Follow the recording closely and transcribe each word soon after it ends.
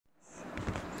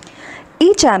ഈ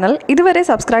ചാനൽ ഇതുവരെ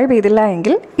സബ്സ്ക്രൈബ് ചെയ്തില്ല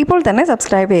എങ്കിൽ ഇപ്പോൾ തന്നെ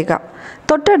സബ്സ്ക്രൈബ് ചെയ്യുക.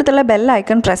 തൊട്ടടുത്തുള്ള ബെൽ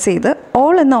ഐക്കൺ പ്രസ് ചെയ്ത്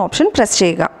ഓൾ എന്ന ഓപ്ഷൻ പ്രസ്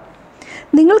ചെയ്യുക.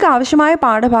 നിങ്ങൾക്ക് ആവശ്യമായ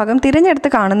പാഠഭാഗം തിരഞ്ഞെടുത്ത്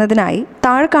കാണുന്നതിനായി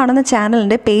താഴെ കാണുന്ന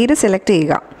ചാനലിൻ്റെ പേര് സെലക്ട്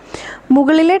ചെയ്യുക.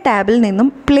 മുകളിലെ ടാബിൽ നിന്നും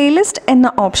പ്ലേലിസ്റ്റ് എന്ന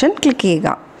ഓപ്ഷൻ ക്ലിക്ക്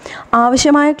ചെയ്യുക.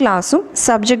 ആവശ്യമായ ക്ലാസ്സും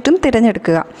സബ്ജക്റ്റും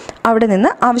തിരഞ്ഞെടുക്കുക. അവിടെ നിന്ന്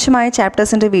ആവശ്യമായ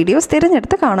ചാപ്റ്റേഴ്സിൻ്റെ വീഡിയോസ്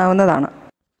തിരഞ്ഞെടുത്ത് കാണാവുന്നതാണ്.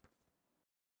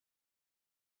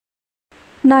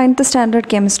 9th standard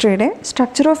കെമിസ്ട്രിയുടെ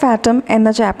structure of atom എന്ന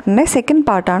ചാപ്റ്ററിൻ്റെ സെക്കൻഡ്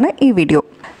പാർട്ടാണ് ഈ വീഡിയോ.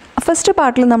 ഫസ്റ്റ്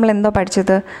പാർട്ടിൽ നമ്മൾ എന്താ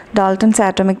പഠിച്ചത്? ഡാൾട്ടൺസ്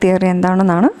ആറ്റോമിക് തിയറി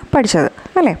എന്താണെന്നാണ് പഠിച്ചത്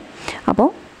അല്ലേ? അപ്പോൾ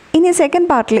ഇനി സെക്കൻഡ്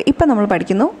പാർട്ടിൽ ഇപ്പം നമ്മൾ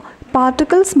പഠിക്കുന്നു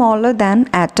പാർട്ടിക്കിൾ സ്മോളർ ദാൻ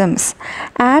ആറ്റംസ്,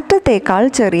 ആറ്റത്തേക്കാൾ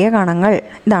ചെറിയ കണങ്ങൾ.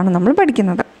 ഇതാണ് നമ്മൾ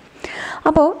പഠിക്കുന്നത്.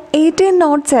 അപ്പോൾ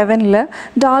 1807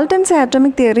 ഡാൾട്ടൺസ്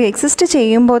ആറ്റോമിക് തിയറി എക്സിസ്റ്റ്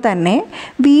ചെയ്യുമ്പോൾ തന്നെ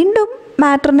വീണ്ടും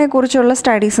മാറ്ററിനെ കുറിച്ചുള്ള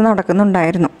സ്റ്റഡീസ്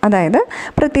നടക്കുന്നുണ്ടായിരുന്നു. അതായത്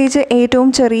പ്രത്യേകിച്ച് ഏറ്റവും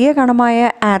ചെറിയ കണമായ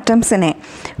ആറ്റംസിനെ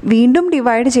വീണ്ടും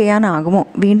ഡിവൈഡ് ചെയ്യാനാകുമോ,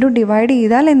 വീണ്ടും ഡിവൈഡ്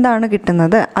ചെയ്താൽ എന്താണ്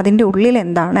കിട്ടുന്നത്, അതിൻ്റെ ഉള്ളിൽ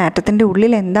എന്താണ്, ആറ്റത്തിൻ്റെ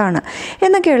ഉള്ളിൽ എന്താണ്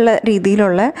എന്നൊക്കെയുള്ള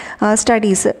രീതിയിലുള്ള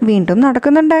സ്റ്റഡീസ് വീണ്ടും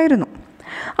നടക്കുന്നുണ്ടായിരുന്നു.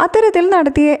 അത്തരത്തിൽ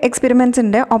നടത്തിയ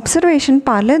എക്സ്പെരിമെൻറ്റ്സിൻ്റെ ഒബ്സർവേഷൻ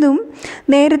പലതും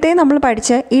നേരത്തെ നമ്മൾ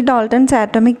പഠിച്ച ഈ ഡാൾട്ടൺസ്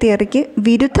ആറ്റോമിക് തിയറിക്ക്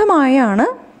വിരുദ്ധമായാണ്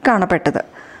കാണപ്പെട്ടത്.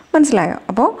 മനസ്സിലായോ?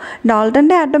 അപ്പോൾ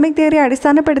ഡാൾട്ടൻ്റെ ആറ്റോമിക് തിയറി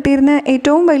അടിസ്ഥാനപ്പെടുത്തിയിരുന്ന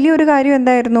ഏറ്റവും വലിയൊരു കാര്യം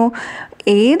എന്തായിരുന്നു?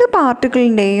 ഏത്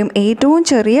പാർട്ടിക്കിളിൻ്റെയും ഏറ്റവും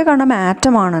ചെറിയ കണം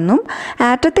ആറ്റമാണെന്നും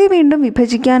ആറ്റത്തെ വീണ്ടും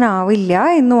വിഭജിക്കാനാവില്ല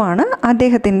എന്നുമാണ്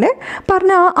അദ്ദേഹത്തിൻ്റെ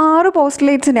പറഞ്ഞ ആ 6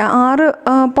 പോസ്റ്റുലേറ്റ്സിൻ്റെ 6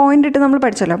 പോയിൻ്റ് ഇട്ട് നമ്മൾ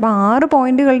പഠിച്ചല്ലോ. അപ്പോൾ 6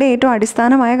 പോയിൻറ്റുകളുടെ ഏറ്റവും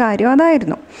അടിസ്ഥാനമായ കാര്യം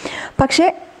അതായിരുന്നു. പക്ഷേ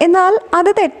എന്നാൽ അത്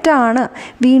തെറ്റാണ്.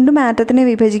 വീണ്ടും ആറ്റത്തിനെ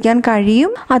വിഭജിക്കാൻ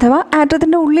കഴിയും, അഥവാ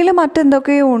ആറ്റത്തിൻ്റെ ഉള്ളിൽ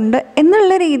മറ്റെന്തൊക്കെയോ ഉണ്ട്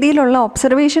എന്നുള്ള രീതിയിലുള്ള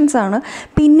ഒബ്സർവേഷൻസാണ്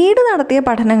പിന്നീട് നടത്തിയ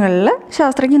പഠനങ്ങളിൽ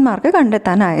ശാസ്ത്രജ്ഞന്മാർക്ക്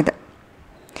കണ്ടെത്താനായത്.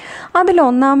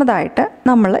 അതിലൊന്നാമതായിട്ട്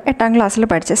നമ്മൾ 8ാം ക്ലാസ്സിൽ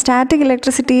പഠിച്ച സ്റ്റാറ്റിക്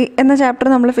ഇലക്ട്രിസിറ്റി എന്ന ചാപ്റ്റർ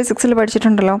നമ്മൾ ഫിസിക്സിൽ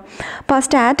പഠിച്ചിട്ടുണ്ടല്ലോ. അപ്പോൾ ആ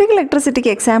സ്റ്റാറ്റിക്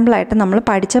ഇലക്ട്രിസിറ്റിക്ക് എക്സാമ്പിളായിട്ട് നമ്മൾ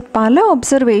പഠിച്ച പല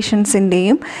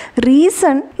ഒബ്സർവേഷൻസിൻ്റെയും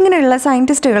റീസൺ ഇങ്ങനെയുള്ള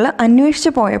സയൻറ്റിസ്റ്റുകൾ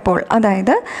അന്വേഷിച്ച് പോയപ്പോൾ,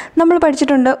 അതായത് നമ്മൾ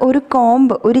പഠിച്ചിട്ടുണ്ട് ഒരു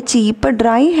കോമ്പ്, ഒരു ചീപ്പ്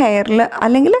ഡ്രൈ ഹെയറിൽ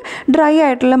അല്ലെങ്കിൽ ഡ്രൈ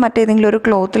ആയിട്ടുള്ള മറ്റേതെങ്കിലും ഒരു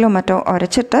ക്ലോത്തിലോ മറ്റോ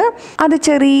ഉരച്ചിട്ട് അത്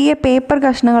ചെറിയ പേപ്പർ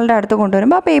കഷ്ണങ്ങളുടെ അടുത്ത്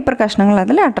കൊണ്ടുവരുമ്പോൾ ആ പേപ്പർ കഷ്ണങ്ങൾ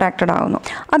അതിൽ അട്രാക്റ്റഡ് ആവുന്നു.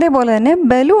 അതേപോലെ തന്നെ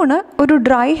ബലൂണ് ഒരു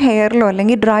ഡ്രൈ ഹെയറിലോ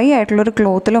അല്ലെങ്കിൽ ഡ്രൈ ആയിട്ടുള്ളൊരു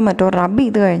ക്ലോത്തിലോ മറ്റോ റബ്ബ്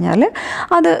ചെയ്ത് കഴിഞ്ഞാൽ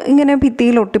അത് ഇങ്ങനെ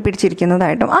ഭിത്തിയിൽ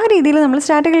ഒട്ടിപ്പിടിച്ചിരിക്കുന്നതായിട്ടും ആ രീതിയിൽ നമ്മൾ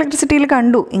സ്റ്റാറ്റിക് ഇലക്ട്രിസിറ്റിയിൽ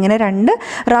കണ്ടു. ഇങ്ങനെ 2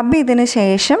 റബ്ബ് ചെയ്തതിന്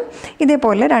ശേഷം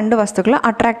ഇതേപോലെ 2 വസ്തുക്കൾ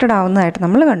അട്രാക്റ്റഡ് ആവുന്നതായിട്ട്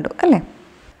നമ്മൾ കണ്ടു അല്ലേ?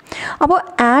 അപ്പോൾ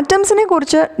ആറ്റംസിനെ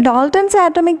കുറിച്ച് ഡാൾട്ടൺസ്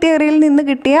ആറ്റോമിക് തിയറിയിൽ നിന്ന്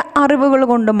കിട്ടിയ അറിവുകൾ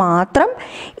കൊണ്ട് മാത്രം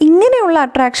ഇങ്ങനെയുള്ള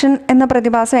അട്രാക്ഷൻ എന്ന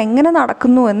പ്രതിഭാസം എങ്ങനെ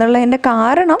നടക്കുന്നു എന്നുള്ളതിൻ്റെ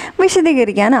കാരണം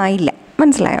വിശദീകരിക്കാനായില്ല.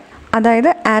 മനസ്സിലായോ? അതായത്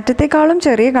ആറ്റത്തെക്കാളും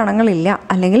ചെറിയ കണങ്ങളില്ല,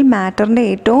 അല്ലെങ്കിൽ മാറ്ററിൻ്റെ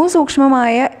ഏറ്റവും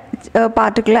സൂക്ഷ്മമായ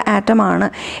പാർട്ടിക്കിൾ ആറ്റമാണ്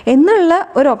എന്നുള്ള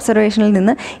ഒരു ഒബ്സർവേഷനിൽ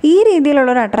നിന്ന് ഈ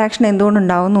രീതിയിലുള്ളൊരു അട്രാക്ഷൻ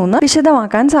എന്തുകൊണ്ടുണ്ടാവുന്നു എന്ന്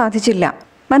വിശദമാക്കാൻ സാധിച്ചില്ല.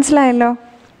 മനസ്സിലായല്ലോ?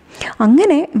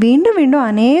 അങ്ങനെ വീണ്ടും വീണ്ടും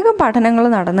അനേകം പഠനങ്ങൾ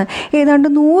നടന്ന് ഏതാണ്ട്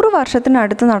 100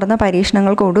 വർഷത്തിനടുത്ത് നടന്ന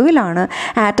പരീക്ഷണങ്ങൾക്കൊടുവിലാണ്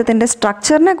ആറ്റത്തിൻ്റെ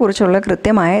സ്ട്രക്ചറിനെ കുറിച്ചുള്ള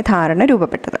കൃത്യമായ ധാരണ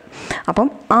രൂപപ്പെട്ടത്. അപ്പം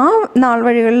ആ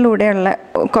നാൾവഴികളിലൂടെയുള്ള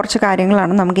കുറച്ച്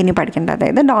കാര്യങ്ങളാണ് നമുക്കിനി പഠിക്കേണ്ടത്.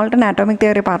 അതായത് ഡാൾട്ടൺ ആറ്റോമിക്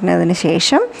തിയറി പറഞ്ഞതിന്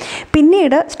ശേഷം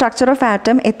പിന്നീട് സ്ട്രക്ചർ ഓഫ്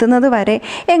ആറ്റം എത്തുന്നത് വരെ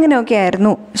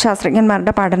എങ്ങനെയൊക്കെയായിരുന്നു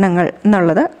ശാസ്ത്രജ്ഞന്മാരുടെ പഠനങ്ങൾ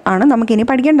എന്നുള്ളത് ആണ് നമുക്കിനി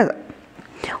പഠിക്കേണ്ടത്.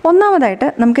 ഒന്നാമതായിട്ട്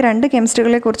നമുക്ക് 2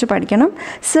 കെമിസ്റ്റുകളെ കുറിച്ച് പഠിക്കണം.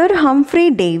 Sir Humphrey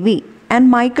Davy and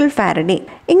Michael Faraday.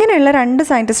 ഇങ്ങനെയുള്ള 2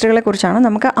 സയൻറ്റിസ്റ്റുകളെ കുറിച്ചാണ്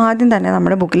നമുക്ക് ആദ്യം തന്നെ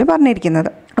നമ്മുടെ ബുക്കിൽ പറഞ്ഞിരിക്കുന്നത്.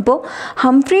 അപ്പോൾ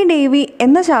ഹംഫ്രി ഡേവി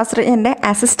എന്ന ശാസ്ത്രജ്ഞൻ്റെ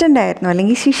അസിസ്റ്റൻ്റ് ആയിരുന്നു,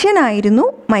 അല്ലെങ്കിൽ ശിഷ്യനായിരുന്നു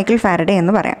മൈക്കിൾ ഫാരഡേ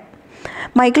എന്ന് പറയാം.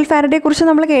 മൈക്കിൾ ഫാരഡയെ കുറിച്ച്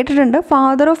നമ്മൾ കേട്ടിട്ടുണ്ട്.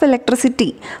 ഫാദർ ഓഫ്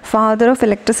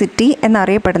ഇലക്ട്രിസിറ്റി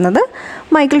എന്നറിയപ്പെടുന്നത്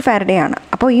മൈക്കിൾ ഫാരഡേ ആണ്.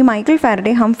 അപ്പോൾ ഈ Michael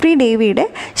Faraday Humphrey ഡേവിയുടെ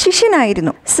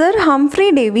ശിഷ്യനായിരുന്നു. Sir Humphrey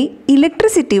Davy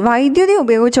electricity, വൈദ്യുതി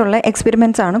ഉപയോഗിച്ചുള്ള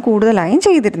എക്സ്പെരിമെൻറ്റ്സ് ആണ് കൂടുതലായും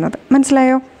ചെയ്തിരുന്നത്.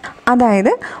 മനസ്സിലായോ?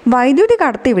 അതായത് വൈദ്യുതി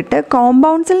കടത്തിവിട്ട്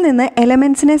കോമ്പൗണ്ട്സിൽ നിന്ന്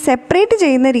എലമെൻറ്റ്സിനെ സെപ്പറേറ്റ്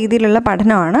ചെയ്യുന്ന രീതിയിലുള്ള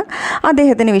പഠനമാണ്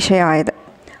അദ്ദേഹത്തിന് വിഷയമായത്.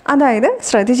 അതായത്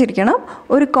ശ്രദ്ധിച്ചിരിക്കണം,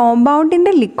 ഒരു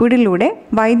കോമ്പൗണ്ടിൻ്റെ ലിക്വിഡിലൂടെ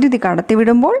വൈദ്യുതി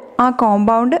കടത്തിവിടുമ്പോൾ ആ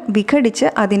കോമ്പൗണ്ട് വിഘടിച്ച്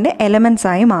അതിൻ്റെ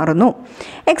എലമെൻറ്റ്സായി മാറുന്നു.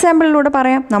 എക്സാമ്പിളിലൂടെ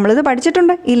പറയാം. നമ്മളിത്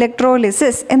പഠിച്ചിട്ടുണ്ട്,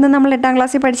 ഇലക്ട്രോലിസിസ് എന്ന് നമ്മൾ 8ാം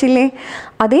ക്ലാസ്സിൽ പഠിച്ചില്ലേ?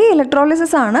 അതേ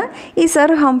ഇലക്ട്രോലിസിസ് ആണ് ഈ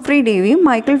സർ ഹംഫ്രി ഡേവിയും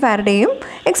മൈക്കിൾ ഫാരഡേയും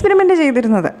എക്സ്പെരിമെൻ്റ്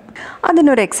ചെയ്തിരുന്നത്.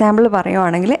 അതിനൊരു എക്സാമ്പിൾ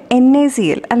പറയുവാണെങ്കിൽ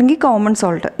NaCl അല്ലെങ്കിൽ കോമൺ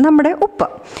സോൾട്ട്, നമ്മുടെ ഉപ്പ്.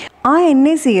 ആ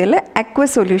NaCl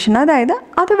അക്വസ് സൊല്യൂഷൻ, അതായത്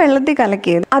അത് വെള്ളത്തിൽ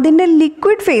കലക്കിയത്, അതിൻ്റെ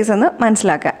ലിക്വിഡ് ഫേസ് എന്ന്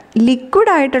മനസ്സിലാക്കുക.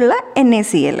 ലിക്വിഡായിട്ടുള്ള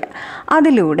NaCl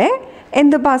അതിലൂടെ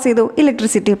എന്ത് പാസ് ചെയ്തു?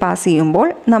 ഇലക്ട്രിസിറ്റി പാസ് ചെയ്യുമ്പോൾ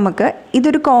നമുക്ക്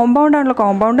ഇതൊരു കോമ്പൗണ്ടാണല്ലോ.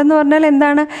 കോമ്പൗണ്ട് എന്ന് പറഞ്ഞാൽ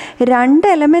എന്താണ്? രണ്ട്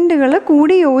എലമെൻറ്റുകൾ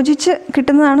കൂടി യോജിച്ച്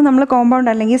കിട്ടുന്നതാണ് നമ്മൾ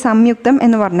കോമ്പൗണ്ട് അല്ലെങ്കിൽ സംയുക്തം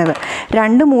എന്ന് പറഞ്ഞത്.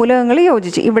 രണ്ട് മൂലകങ്ങൾ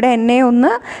യോജിച്ച്, ഇവിടെ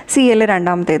Na1 Cl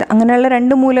രണ്ടാമത്തേത്, അങ്ങനെയുള്ള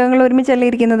രണ്ട് മൂലകങ്ങൾ ഒരുമിച്ചല്ലേ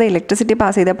ഇരിക്കുന്നത്. ഇലക്ട്രിസിറ്റി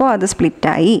പാസ് ചെയ്തപ്പോൾ അത്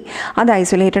സ്പ്ലിറ്റായി, അത്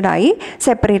ഐസൊലേറ്റഡ് ആയി,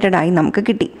 സെപ്പറേറ്റഡ് ആയി നമുക്ക്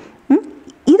കിട്ടി.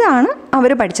 ഇതാണ്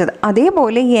അവർ പഠിച്ചത്.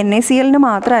 അതേപോലെ ഈ NaCl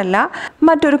മാത്രമല്ല,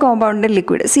 മറ്റൊരു കോമ്പൗണ്ട്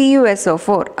ലിക്വിഡ്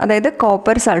CuSO4, അതായത്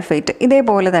കോപ്പർ സൾഫേറ്റ്,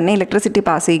 ഇതേപോലെ തന്നെ ഇലക്ട്രിസിറ്റി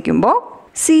പാസ് ചെയ്യിക്കുമ്പോൾ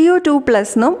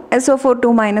Cu2+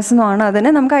 SO4 ആണ് അതിന്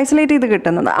നമുക്ക് ഐസൊലേറ്റ് ചെയ്ത്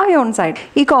കിട്ടുന്നത്, അയോൺസ് ആയിട്ട്.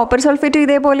 ഈ കോപ്പർ സൾഫേറ്റ്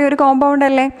ഇതേപോലെ ഒരു കോമ്പൗണ്ട്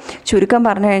അല്ലേ. ചുരുക്കം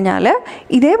പറഞ്ഞു കഴിഞ്ഞാൽ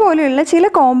ഇതേപോലെയുള്ള ചില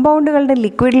കോമ്പൗണ്ടുകളുടെ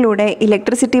ലിക്വിഡിലൂടെ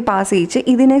ഇലക്ട്രിസിറ്റി പാസ് ചെയ്യിച്ച്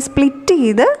ഇതിനെ സ്പ്ലിറ്റ്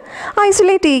ചെയ്ത്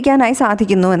ഐസൊലേറ്റ് ചെയ്യിക്കാനായി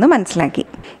സാധിക്കുന്നു എന്ന് മനസ്സിലാക്കി.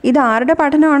 ഇത് ആരുടെ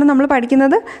പഠനമാണ് നമ്മൾ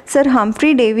പഠിക്കുന്നത്? Sir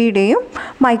Humphrey ഡേവിയുടെയും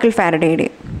Michael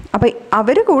ഫാരഡേയുടെയും. അപ്പോൾ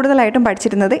അവർ കൂടുതലായിട്ടും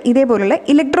പഠിച്ചിരുന്നത് ഇതേപോലുള്ള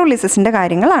ഇലക്ട്രോലിസിസിൻ്റെ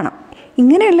കാര്യങ്ങളാണ്.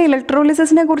 ഇങ്ങനെയുള്ള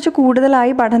ഇലക്ട്രോലിസിസിനെ കുറിച്ച്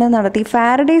കൂടുതലായി പഠനം നടത്തി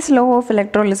ഫാരഡേസ് ലോ ഓഫ്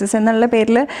ഇലക്ട്രോലിസിസ് എന്നുള്ള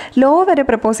പേരിൽ ലോ വരെ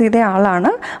പ്രപ്പോസ് ചെയ്ത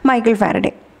ആളാണ് മൈക്കിൾ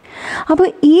ഫാരഡേ. അപ്പോൾ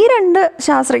ഈ രണ്ട്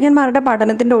ശാസ്ത്രജ്ഞന്മാരുടെ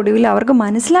പഠനത്തിൻ്റെ ഒടുവിൽ അവർക്ക്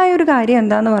മനസ്സിലായ ഒരു കാര്യം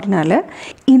എന്താണെന്ന് പറഞ്ഞാൽ,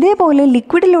 ഇതേപോലെ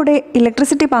ലിക്വിഡിലൂടെ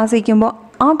ഇലക്ട്രിസിറ്റി പാസ് ചെയ്യിക്കുമ്പോൾ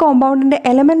ആ കോമ്പൗണ്ടിൻ്റെ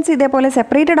എലമെൻറ്റ്സ് ഇതേപോലെ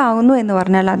സെപ്പറേറ്റഡ് ആകുന്നു എന്ന്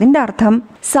പറഞ്ഞാൽ അതിൻ്റെ അർത്ഥം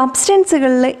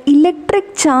സബ്സ്റ്റൻസുകളിൽ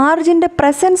ഇലക്ട്രിക് ചാർജിൻ്റെ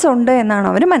പ്രസൻസ് ഉണ്ട് എന്നാണ്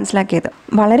അവർ മനസ്സിലാക്കിയത്.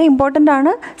 വളരെ ഇമ്പോർട്ടൻ്റ്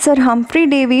ആണ്. സർ ഹംഫ്രി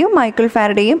ഡേവിയും മൈക്കിൾ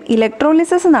ഫാരഡേയും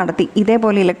ഇലക്ട്രോലിസിസ് നടത്തി,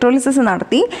 ഇതേപോലെ ഇലക്ട്രോലിസിസ്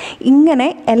നടത്തി ഇങ്ങനെ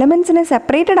എലമെൻറ്റ്സിനെ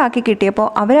സെപ്പറേറ്റഡ് ആക്കി കിട്ടിയപ്പോൾ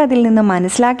അവരതിൽ നിന്ന്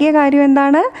മനസ്സിലാക്കിയ കാര്യം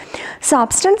എന്താണ്?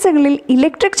 സബ്സ്റ്റൻസുകളിൽ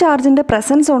ഇലക്ട്രിക് ചാർജിൻ്റെ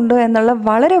പ്രസൻസ് ഉണ്ട് എന്നുള്ള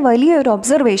വളരെ വലിയൊരു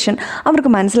ഒബ്സർവേഷൻ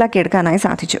അവർക്ക് മനസ്സിലാക്കിയെടുക്കാനായി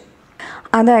സാധിച്ചു.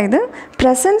 അതായത്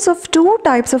presence of 2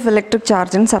 types of electric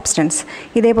charge in substance.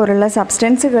 ഇതേപോലുള്ള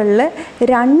സബ്സ്റ്റൻസുകളിൽ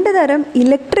 2 തരം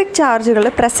ഇലക്ട്രിക് ചാർജുകൾ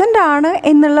പ്രസൻ്റ് ആണ്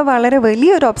എന്നുള്ള വളരെ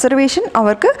വലിയൊരു ഒബ്സർവേഷൻ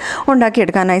അവർക്ക്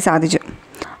ഉണ്ടാക്കിയെടുക്കാനായി സാധിച്ചു.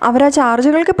 അവർ ആ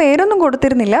ചാർജുകൾക്ക് പേരൊന്നും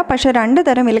കൊടുത്തിരുന്നില്ല, പക്ഷേ 2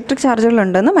 തരം ഇലക്ട്രിക്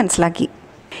ചാർജുകളുണ്ടെന്ന് മനസ്സിലാക്കി.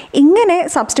 ഇങ്ങനെ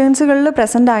സബ്സ്റ്റൻസുകളിൽ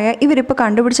പ്രസൻ്റായ ഇവരിപ്പോൾ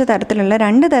കണ്ടുപിടിച്ച തരത്തിലുള്ള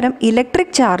 2 തരം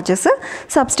ഇലക്ട്രിക് ചാർജസ്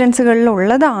സബ്സ്റ്റൻസുകളിൽ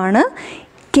ഉള്ളതാണ്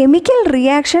കെമിക്കൽ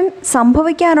റിയാക്ഷൻ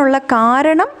സംഭവിക്കാനുള്ള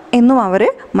കാരണം എന്നും അവർ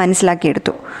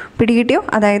മനസ്സിലാക്കിയെടുത്തു. പിടികിട്ടിയോ?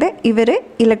 അതായത് ഇവർ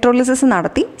ഇലക്ട്രോലിസിസ്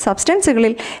നടത്തി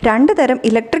സബ്സ്റ്റൻസുകളിൽ 2 തരം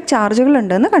ഇലക്ട്രിക്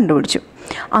ചാർജുകളുണ്ടെന്ന് കണ്ടുപിടിച്ചു.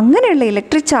 അങ്ങനെയുള്ള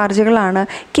ഇലക്ട്രിക് ചാർജുകളാണ്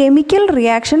കെമിക്കൽ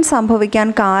റിയാക്ഷൻ സംഭവിക്കാൻ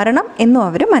കാരണം എന്നും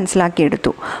അവർ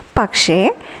മനസ്സിലാക്കിയെടുത്തു. പക്ഷേ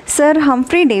സർ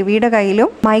ഹംഫ്രി ഡേവിയുടെ കയ്യിലും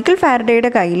മൈക്കിൾ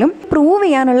ഫാരഡേയുടെ കയ്യിലും പ്രൂവ്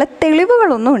ചെയ്യാനുള്ള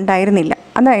തെളിവുകളൊന്നും ഉണ്ടായിരുന്നില്ല.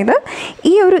 അതായത്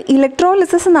ഈ ഒരു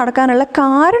ഇലക്ട്രോലിസിസ് നടക്കാനുള്ള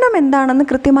കാരണം എന്താണെന്ന്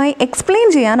കൃത്യമായി എക്സ്പ്ലെയിൻ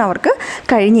ചെയ്യാൻ അവർക്ക്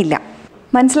കഴിഞ്ഞില്ല.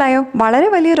 മനസ്സിലായോ? വളരെ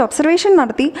വലിയൊരു ഒബ്സർവേഷൻ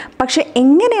നടത്തി, പക്ഷേ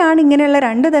എങ്ങനെയാണ് ഇങ്ങനെയുള്ള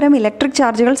 2 തരം ഇലക്ട്രിക്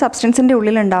ചാർജുകൾ സബ്സ്റ്റൻസിൻ്റെ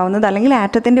ഉള്ളിലുണ്ടാവുന്നത് അല്ലെങ്കിൽ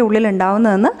ആറ്റത്തിൻ്റെ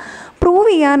ഉള്ളിലുണ്ടാവുന്നതെന്ന് പ്രൂവ്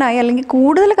ചെയ്യാനായി അല്ലെങ്കിൽ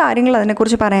കൂടുതൽ കാര്യങ്ങൾ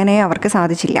അതിനെക്കുറിച്ച് പറയാനായി അവർക്ക്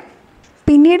സാധിച്ചില്ല.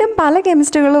 പിന്നീടും പല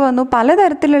കെമിസ്റ്റുകൾ വന്നു,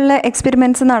 പലതരത്തിലുള്ള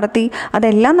എക്സ്പെരിമെൻറ്റ്സ് നടത്തി.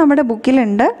 അതെല്ലാം നമ്മുടെ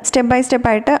ബുക്കിലുണ്ട്. സ്റ്റെപ്പ് ബൈ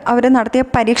സ്റ്റെപ്പായിട്ട് അവർ നടത്തിയ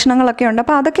പരീക്ഷണങ്ങളൊക്കെ ഉണ്ട്.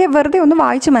 അപ്പോൾ അതൊക്കെ വെറുതെ ഒന്ന്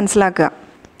വായിച്ച് മനസ്സിലാക്കുക.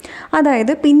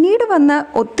 അതായത് പിന്നീട് വന്ന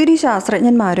ഒത്തിരി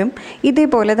ശാസ്ത്രജ്ഞന്മാരും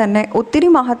ഇതേപോലെ തന്നെ ഒത്തിരി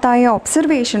മഹത്തായ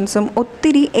ഒബ്സർവേഷൻസും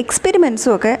ഒത്തിരി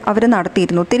എക്സ്പെരിമെൻറ്റ്സും ഒക്കെ അവർ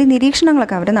നടത്തിയിരുന്നു. ഒത്തിരി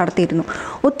നിരീക്ഷണങ്ങളൊക്കെ അവർ നടത്തിയിരുന്നു.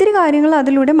 ഒത്തിരി കാര്യങ്ങൾ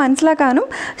അതിലൂടെ മനസ്സിലാക്കാനും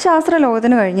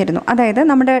ശാസ്ത്രലോകത്തിന് കഴിഞ്ഞിരുന്നു. അതായത്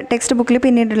നമ്മുടെ ടെക്സ്റ്റ് ബുക്കിൽ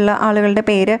പിന്നീടുള്ള ആളുകളുടെ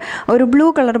പേര് ഒരു ബ്ലൂ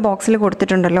കളർ ബോക്സിൽ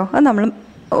കൊടുത്തിട്ടുണ്ടല്ലോ, അത് നമ്മൾ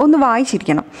ഒന്ന്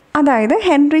വായിച്ചിരിക്കണം. അതായത്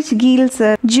Heinrich ഗീൽസ്,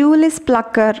 ജൂലിസ്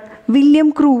plucker, William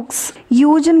Crookes,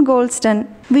 Eugene ഗോൾസ്റ്റൺ,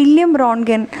 William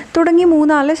റോൺഗൻ തുടങ്ങി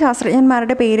 3-4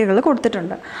 ശാസ്ത്രജ്ഞന്മാരുടെ പേരുകൾ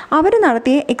കൊടുത്തിട്ടുണ്ട്. അവർ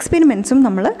നടത്തിയ എക്സ്പെരിമെൻറ്റ്സും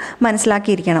നമ്മൾ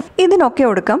മനസ്സിലാക്കിയിരിക്കണം. ഇതിനൊക്കെ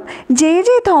ഒടുക്കം JJ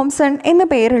തോംസൺ എന്ന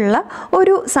പേരുള്ള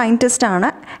ഒരു സയൻറ്റിസ്റ്റാണ്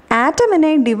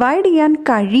ആറ്റമിനെ ഡിവൈഡ് ചെയ്യാൻ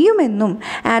കഴിയുമെന്നും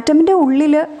ആറ്റമിൻ്റെ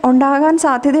ഉള്ളിൽ ഉണ്ടാകാൻ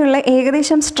സാധ്യതയുള്ള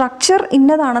ഏകദേശം സ്ട്രക്ചർ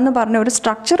ഇന്നതാണെന്ന് പറഞ്ഞ ഒരു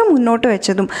സ്ട്രക്ചർ മുന്നോട്ട്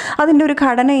വെച്ചതും അതിൻ്റെ ഒരു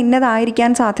ഘടന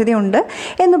ഇന്നതായിരിക്കാൻ സാധ്യതയുണ്ട്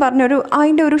എന്ന് പറഞ്ഞൊരു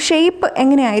അതിൻ്റെ ഒരു ഷേപ്പ്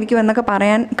എങ്ങനെയായിരിക്കും എന്നൊക്കെ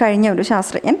പറയാൻ കഴിഞ്ഞ ഒരു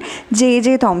ശാസ്ത്രജ്ഞൻ JJ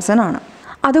തോംസൺ ആണ്.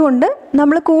 അതുകൊണ്ട്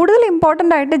നമ്മൾ കൂടുതൽ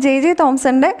ഇമ്പോർട്ടൻ്റ് ആയിട്ട് JJ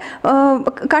തോംസൻ്റെ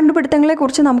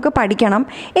കണ്ടുപിടുത്തങ്ങളെക്കുറിച്ച് നമുക്ക് പഠിക്കണം.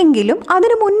 എങ്കിലും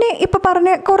അതിനു മുന്നേ ഇപ്പോൾ പറഞ്ഞ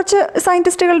കുറച്ച്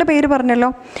സയൻറ്റിസ്റ്റുകളുടെ പേര് പറഞ്ഞല്ലോ,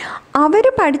 അവർ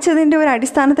പഠിച്ചതിൻ്റെ ഒരു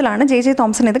അടിസ്ഥാനത്തിലാണ് JJ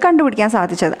തോംസൺ ഇത് കണ്ടുപിടിക്കാൻ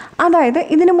സാധിച്ചത്. അതായത്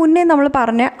ഇതിനു മുന്നേ നമ്മൾ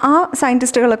പറഞ്ഞ ആ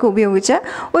സയൻറ്റിസ്റ്റുകളൊക്കെ ഉപയോഗിച്ച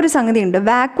ഒരു സംഗതിയുണ്ട്,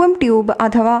 വാക്വം ട്യൂബ്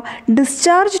അഥവാ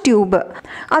ഡിസ്ചാർജ് ട്യൂബ്.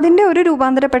 അതിൻ്റെ ഒരു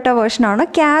രൂപാന്തരപ്പെട്ട വേർഷനാണ്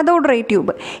കാഥോഡ് റേ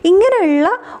ട്യൂബ്.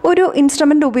 ഇങ്ങനെയുള്ള ഒരു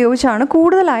ഇൻസ്ട്രുമെൻ്റ് ഉപയോഗിച്ചാണ്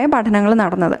കൂടുതലായ പഠനങ്ങൾ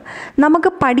നടന്നത്. നമുക്ക്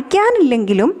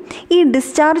പഠിക്കാനില്ലെങ്കിലും ഈ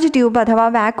ഡിസ്ചാർജ് ട്യൂബ് അഥവാ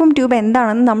വാക്വം ട്യൂബ്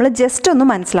എന്താണെന്ന് നമ്മൾ ജസ്റ്റ് ഒന്ന്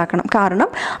മനസ്സിലാക്കണം. കാരണം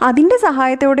അതിൻ്റെ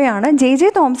സഹായത്തോടെയാണ് JJ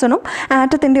തോംസണും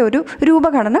ആറ്റത്തിൻ്റെ ഒരു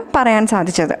രൂപഘടന പറയാൻ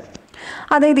സാധിച്ചത്.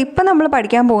 അതായത് ഇപ്പം നമ്മൾ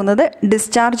പഠിക്കാൻ പോകുന്നത്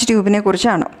ഡിസ്ചാർജ് ട്യൂബിനെ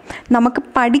കുറിച്ചാണ്. നമുക്ക്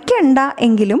പഠിക്കണ്ട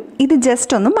എങ്കിലും ഇത്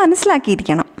ജസ്റ്റ് ഒന്ന്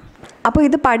മനസ്സിലാക്കിയിരിക്കണം. അപ്പോൾ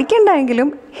ഇത് പഠിക്കേണ്ടെങ്കിലും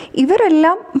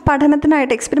ഇവരെല്ലാം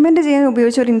പഠനത്തിനായിട്ട് എക്സ്പെരിമെൻറ്റ് ചെയ്യാൻ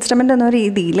ഉപയോഗിച്ച ഒരു ഇൻസ്ട്രുമെൻ്റ് എന്ന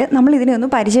രീതിയിൽ നമ്മൾ ഇതിനെ ഒന്ന്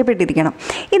പരിചയപ്പെട്ടിരിക്കണം.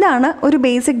 ഇതാണ് ഒരു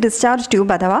ബേസിക് ഡിസ്ചാർജ്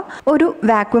ട്യൂബ് അഥവാ ഒരു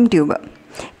വാക്വം ട്യൂബ്.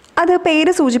 അത്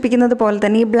പേര് സൂചിപ്പിക്കുന്നത് പോലെ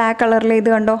തന്നെ ഈ ബ്ലാക്ക് കളറിൽ ഇത്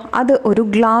കണ്ടോ, അത് ഒരു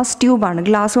ഗ്ലാസ് ട്യൂബാണ്.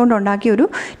 ഗ്ലാസ് കൊണ്ട് ഉണ്ടാക്കിയ ഒരു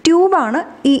ട്യൂബാണ്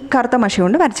ഈ കറുത്ത മഷി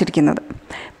കൊണ്ട് വരച്ചിരിക്കുന്നത്.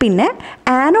 പിന്നെ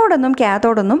ആനോഡെന്നും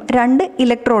കാത്തോഡെന്നും 2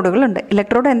 ഇലക്ട്രോഡുകളുണ്ട്.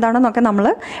 ഇലക്ട്രോഡ് എന്താണെന്നൊക്കെ നമ്മൾ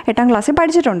 8ാം ക്ലാസ്സിൽ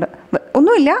പഠിച്ചിട്ടുണ്ട്.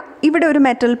 ഒന്നുമില്ല, ഇവിടെ ഒരു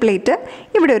മെറ്റൽ പ്ലേറ്റ്,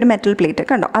 ഇവിടെ ഒരു മെറ്റൽ പ്ലേറ്റ്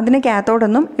കണ്ടോ, അതിന്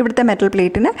കാത്തോഡെന്നും ഇവിടുത്തെ മെറ്റൽ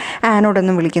പ്ലേറ്റിന്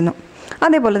ആനോഡെന്നും വിളിക്കുന്നു.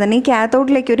 അതേപോലെ തന്നെ ഈ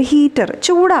കാത്തോഡിലേക്ക് ഒരു ഹീറ്റർ,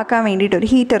 ചൂടാക്കാൻ വേണ്ടിയിട്ട് ഒരു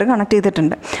ഹീറ്റർ കണക്ട്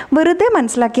ചെയ്തിട്ടുണ്ട്. വെറുതെ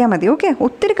മനസ്സിലാക്കിയാൽ മതി, ഓക്കെ,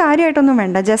 ഒത്തിരി കാര്യമായിട്ടൊന്നും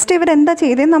വേണ്ട, ജസ്റ്റ് ഇവരെന്താ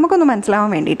ചെയ്തതെന്ന് നമുക്കൊന്ന്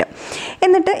മനസ്സിലാവാൻ വേണ്ടിയിട്ട്.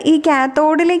 എന്നിട്ട് ഈ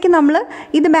കാത്തോഡിലേക്ക് നമ്മൾ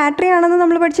ഇത് ബാറ്ററി ആണെന്ന്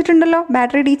നമ്മൾ പഠിച്ചിട്ടുണ്ടല്ലോ.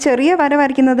 ബാറ്ററിയുടെ ഈ ചെറിയ വര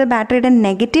വരയ്ക്കുന്നത് ബാറ്ററിയുടെ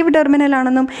നെഗറ്റീവ്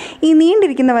ടെർമിനലാണെന്നും ഈ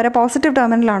നീണ്ടിരിക്കുന്ന വര പോസിറ്റീവ്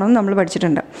ടെർമിനലാണെന്നും നമ്മൾ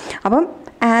പഠിച്ചിട്ടുണ്ട്. അപ്പം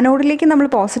ആനോഡിലേക്ക് നമ്മൾ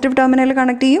പോസിറ്റീവ് ടെർമിനൽ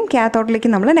കണക്ട് ചെയ്യും, കാത്തോഡിലേക്ക്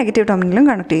നമ്മൾ നെഗറ്റീവ് ടെർമിനലും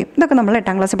കണക്ട് ചെയ്യും. ഇതൊക്കെ നമ്മൾ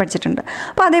 8ാം ക്ലാസ്സിൽ പഠിച്ചിട്ടുണ്ട്.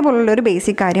 അപ്പോൾ അതേപോലുള്ള ഒരു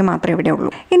ബേസിക് കാര്യം മാത്രമേ ഇവിടെ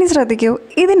ഉള്ളൂ. ഇനി ശ്രദ്ധിക്കൂ,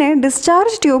 ഇതിനെ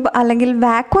ഡിസ്ചാർജ് ട്യൂബ് അല്ലെങ്കിൽ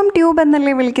വാക്വം ട്യൂബ്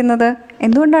എന്നല്ലേ വിളിക്കുന്നത്?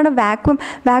 എന്തുകൊണ്ടാണ് വാക്വം?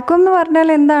 വാക്വം എന്ന് പറഞ്ഞാൽ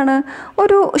എന്താണ്?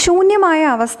 ഒരു ശൂന്യമായ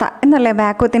അവസ്ഥ എന്നല്ലേ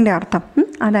വാക്വത്തിൻ്റെ അർത്ഥം.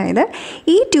 അതായത്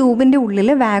ഈ ട്യൂബിൻ്റെ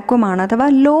ഉള്ളിൽ വാക്വമാണ് അഥവാ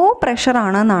ലോ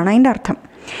പ്രഷറാണ് എന്നാണ് അതിൻ്റെ അർത്ഥം.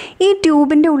 ഈ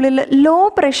ട്യൂബിൻ്റെ ഉള്ളിൽ ലോ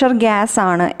പ്രഷർ ഗ്യാസ്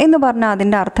ആണ് എന്ന് പറഞ്ഞാൽ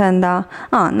അതിൻ്റെ അർത്ഥം എന്താ?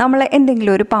 നമ്മൾ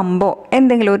എന്തെങ്കിലും ഒരു പമ്പോ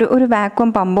എന്തെങ്കിലും ഒരു വാക്വം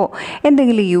പമ്പോ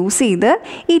എന്തെങ്കിലും യൂസ് ചെയ്ത്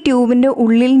ഈ ട്യൂബിൻ്റെ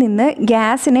ഉള്ളിൽ നിന്ന്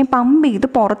ഗ്യാസിനെ പമ്പ് ചെയ്ത്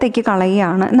പുറത്തേക്ക്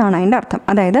കളയുകയാണ് എന്നാണ് അതിൻ്റെ അർത്ഥം.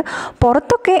 അതായത്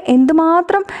പുറത്തൊക്കെ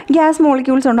എന്തുമാത്രം ഗ്യാസ്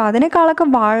മോളിക്യൂൾസ് ഉണ്ടോ അതിനേക്കാളൊക്കെ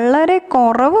വളരെ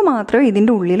കുറവ് മാത്രമേ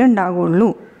ഇതിൻ്റെ ഉള്ളിൽ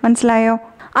ഉണ്ടാകുള്ളൂ. മനസ്സിലായോ?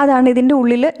 അതാണ് ഇതിൻ്റെ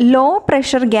ഉള്ളിൽ ലോ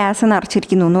പ്രഷർ ഗ്യാസ്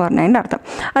നിറച്ചിരിക്കുന്നു എന്ന് പറഞ്ഞതിൻ്റെ അർത്ഥം.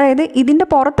 അതായത് ഇതിൻ്റെ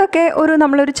പുറത്തൊക്കെ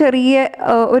നമ്മളൊരു ചെറിയ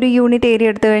ഒരു യൂണിറ്റ്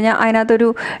ഏരിയ എടുത്തു കഴിഞ്ഞാൽ അതിനകത്തൊരു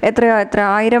എത്ര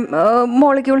 1000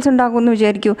 മോളിക്യൂൾസ് ഉണ്ടാകുമെന്ന്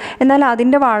വിചാരിക്കൂ. എന്നാൽ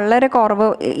അതിൻ്റെ വളരെ കുറവ്,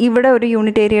 ഇവിടെ ഒരു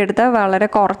യൂണിറ്റ് ഏരിയ എടുത്താൽ വളരെ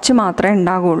കുറച്ച് മാത്രമേ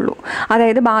ഉണ്ടാകുള്ളൂ.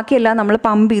 അതായത് ബാക്കിയെല്ലാം നമ്മൾ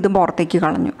പമ്പ് ചെയ്ത് പുറത്തേക്ക്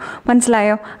കളഞ്ഞു.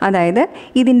 മനസ്സിലായോ? അതായത്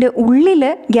ഇതിൻ്റെ ഉള്ളിൽ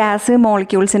ഗ്യാസ്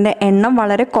മോളിക്യൂൾസിൻ്റെ എണ്ണം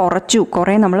വളരെ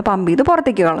കുറേ നമ്മൾ പമ്പ് ചെയ്ത്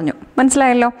പുറത്തേക്ക് കളഞ്ഞു.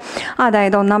 മനസ്സിലായല്ലോ?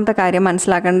 അതായത് ഒന്നാമത്തെ കാര്യം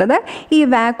മനസ്സിലാക്കേണ്ടത്, ഈ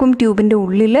വാക്വം ട്യൂബിൻ്റെ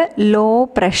ഉള്ളിൽ ലോ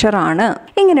പ്രഷറാണ്.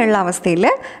 ഇങ്ങനെയുള്ള അവസ്ഥയിൽ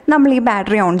നമ്മൾ ഈ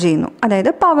ബാറ്ററി ഓൺ ചെയ്യുന്നു,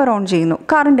 അതായത് പവർ ഓൺ ചെയ്യുന്നു,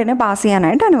 കറണ്ടിനെ പാസ്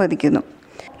ചെയ്യാനായിട്ട് അനുവദിക്കുന്നു.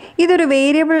 ഇതൊരു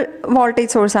വേരിയബിൾ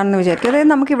വോൾട്ടേജ് സോഴ്സ് ആണെന്ന് വിചാരിക്കും. അതായത്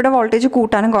നമുക്കിവിടെ വോൾട്ടേജ്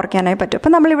കൂട്ടാനും കുറയ്ക്കാനായി പറ്റും.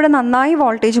 അപ്പോൾ നമ്മളിവിടെ നന്നായി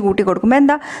വോൾട്ടേജ് കൂട്ടി കൊടുക്കുമ്പോൾ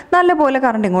എന്താ, നല്ലപോലെ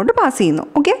കറണ്ട് ഇങ്ങോട്ട് പാസ് ചെയ്യുന്നു.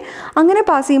 ഓക്കെ, അങ്ങനെ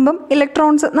പാസ് ചെയ്യുമ്പം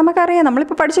ഇലക്ട്രോൺസ്, നമുക്കറിയാം,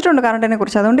 നമ്മളിപ്പോൾ പഠിച്ചിട്ടുണ്ട് കറണ്ടിനെ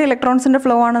കുറിച്ച്, അതുകൊണ്ട് ഇലക്ട്രോൺസിൻ്റെ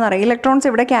ഫ്ലോ ആണെന്ന് അറിയാം. ഇലക്ട്രോൺസ്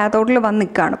ഇവിടെ കാത്തോഡിൽ വന്ന്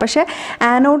നിൽക്കുകയാണ്. പക്ഷേ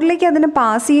ആനോഡിലേക്ക് അതിന്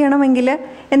പാസ് ചെയ്യണമെങ്കിൽ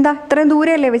എന്താ, ഇത്രയും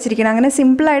ദൂരെയല്ലേ വെച്ചിരിക്കണം. അങ്ങനെ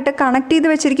സിമ്പിളായിട്ട് കണക്ട് ചെയ്ത്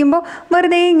വെച്ചിരിക്കുമ്പോൾ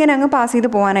വെറുതെ ഇങ്ങനെ അങ്ങ് പാസ് ചെയ്ത്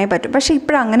പോകാനായി പറ്റും. പക്ഷേ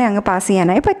ഇപ്പോഴങ്ങനെ അങ്ങ് പാസ്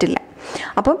ചെയ്യാനായി പറ്റില്ല.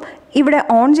 അപ്പം ഇവിടെ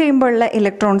ഓൺ ചെയ്യുമ്പോഴുള്ള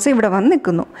ഇലക്ട്രോൺസ് ഇവിടെ വന്ന്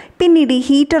നിൽക്കുന്നു. പിന്നീട് ഈ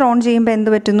ഹീറ്റർ ഓൺ ചെയ്യുമ്പോൾ എന്ത്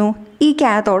പറ്റുന്നു, ഈ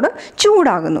കാത്തോഡ്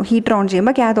ചൂടാകുന്നു. ഹീറ്റർ ഓൺ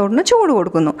ചെയ്യുമ്പോൾ കാത്തോഡിന് ചൂട്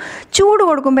കൊടുക്കുന്നു. ചൂട്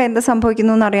കൊടുക്കുമ്പോൾ എന്ത്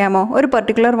സംഭവിക്കുന്നു എന്നറിയാമോ? ഒരു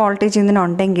പെർട്ടിക്കുലർ വോൾട്ടേജ്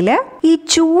ഇതിനുണ്ടെങ്കിൽ ഈ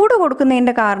ചൂട്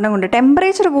കൊടുക്കുന്നതിൻ്റെ കാരണം കൊണ്ട്,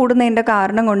 ടെമ്പറേച്ചർ കൂടുന്നതിൻ്റെ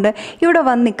കാരണം കൊണ്ട് ഇവിടെ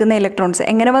വന്ന് നിൽക്കുന്ന ഇലക്ട്രോൺസ്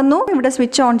എങ്ങനെ വന്നു? ഇവിടെ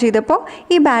സ്വിച്ച് ഓൺ ചെയ്തപ്പോൾ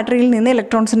ഈ ബാറ്ററിയിൽ നിന്ന്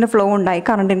ഇലക്ട്രോൺസിൻ്റെ ഫ്ലോ ഉണ്ടായി,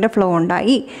 കറണ്ടിൻ്റെ ഫ്ലോ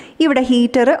ഉണ്ടായി. ഇവിടെ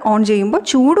ഹീറ്റർ ഓൺ ചെയ്യുമ്പോൾ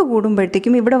ചൂട്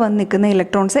കൂടുമ്പോഴത്തേക്കും ഇവിടെ വന്ന് നിൽക്കുന്ന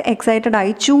ഇലക്ട്രോൺസ് എക്സൈറ്റഡ്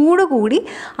ആയി ചൂട് കൂടി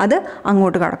അത്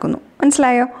അങ്ങോട്ട് കടക്കുന്നു.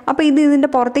 മനസ്സിലായോ? അപ്പോൾ ഇതിൻ്റെ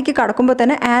പുറത്തേക്ക് കടക്കുമ്പോൾ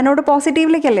തന്നെ ആനോഡ്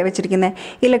പോസിറ്റീവിലേക്കല്ലേ വെച്ചിരിക്കുന്നത്.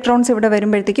 ഇലക്ട്രോൺസ് ഇവിടെ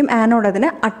വരുമ്പോഴത്തേക്കും ആനോഡ് അതിനെ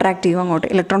അട്രാക്ട് ചെയ്യും അങ്ങോട്ട്.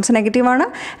 ഇലക്ട്രോൺസ് നെഗറ്റീവാണ്,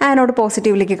 ആനോഡ്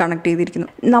പോസിറ്റീവിലേക്ക് കണക്ട് ചെയ്തിരിക്കുന്നു.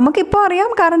 നമുക്കിപ്പോൾ അറിയാം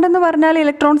കറണ്ട് എന്ന് പറഞ്ഞാൽ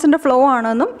ഇലക്ട്രോൺസിൻ്റെ ഫ്ലോ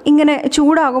ആണെന്നും ഇങ്ങനെ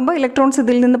ചൂടാകുമ്പോൾ ഇലക്ട്രോൺസ്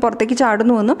ഇതിൽ നിന്ന് പുറത്തേക്ക്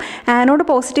ചാടുന്നുവെന്നും ആനോഡ്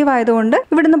പോസിറ്റീവ് ആയതുകൊണ്ട്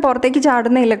ഇവിടുന്ന് പുറത്തേക്ക്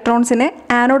ചാടുന്ന ഇലക്ട്രോൺസിനെ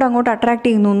ആനോഡ് അങ്ങോട്ട് അട്രാക്ട്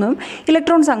ചെയ്യുന്നുവെന്നും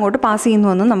ഇലക്ട്രോൺസ് അങ്ങോട്ട് പാസ്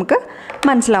ചെയ്യുന്നുവെന്നും നമുക്ക്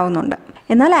മനസ്സിലാവുന്നുണ്ട്.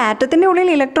 എന്നാൽ ആറ്റത്തിൻ്റെ ഉള്ളിൽ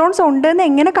ഇലക്ട്രോൺസ് ഉണ്ടെന്ന്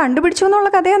എങ്ങനെ കണ്ടുപിടിച്ചു എന്നുള്ള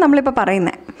കഥയാണ് നമ്മളിപ്പോൾ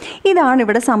പറയുന്നത്. ഇതാണ്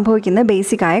ഇവിടെ സംഭവിക്കുന്ന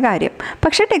ബേസിക്കായ കാര്യം.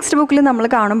 പക്ഷേ ടെക്സ്റ്റ് ബുക്കിൽ നമ്മൾ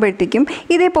കാണുമ്പോഴത്തേക്കും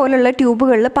ഇതേപോലുള്ള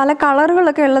ട്യൂബുകളിൽ പല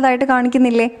കളറുകളൊക്കെ ഉള്ളതായിട്ട്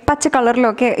കാണിക്കുന്നില്ലേ? പച്ച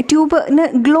കളറിലൊക്കെ ട്യൂബിന്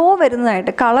ഗ്ലോ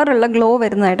വരുന്നതായിട്ട്, കളറുള്ള ഗ്ലോ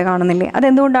വരുന്നതായിട്ട് കാണുന്നില്ലേ?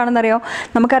 അതെന്തുകൊണ്ടാണെന്നറിയോ?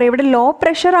 നമുക്കറിയാം ഇവിടെ ലോ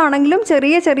പ്രഷർ ആണെങ്കിലും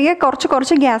ചെറിയ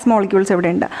കുറച്ച് ഗ്യാസ് മോളിക്യൂൾസ്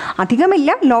ഇവിടെ ഉണ്ട്.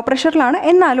 അധികമില്ല, ലോ പ്രഷറിലാണ്,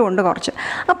 എന്നാലും ഉണ്ട് കുറച്ച്.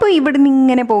 അപ്പോൾ ഇവിടുന്ന്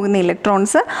ഇങ്ങനെ പോകുന്ന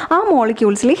ഇലക്ട്രോൺസ് ആ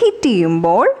മോളിക്യൂൾസിൽ ഹിറ്റ്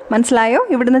ചെയ്യുമ്പോൾ, മനസ്സിലായോ?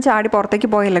 ഇവിടുന്ന് ചാടി പുറത്തേക്ക്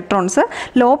പോയ ഇലക്ട്രോൺസ്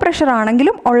ലോ പ്രഷർ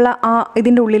ആണെങ്കിലും ഉള്ള ആ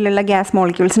ഇതിൻ്റെ ഉള്ളിലുള്ള ഗ്യാസ്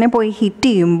മോളിക്യൂൾസിനെ പോയി ഹിറ്റ്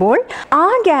ചെയ്യുമ്പോൾ ആ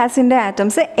ഗ്യാസിൻ്റെ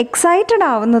ആറ്റംസ് എക്സൈറ്റഡ്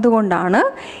ആവുന്നത് കൊണ്ടാണ്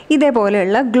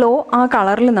ഇതേപോലെയുള്ള ഗ്ലോ ആ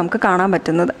കളറിൽ നമുക്ക് കാണാൻ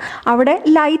പറ്റുന്നത്. അവിടെ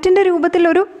ലൈറ്റിൻ്റെ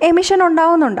രൂപത്തിലൊരു എമിഷൻ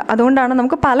ഉണ്ടാവുന്നുണ്ട്. അതുകൊണ്ടാണ്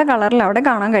നമുക്ക് പല കളറിൽ അവിടെ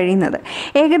കാണാൻ കഴിയുന്നത്.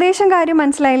 ഏകദേശം കാര്യം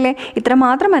മനസ്സിലായില്ലേ? ഇത്ര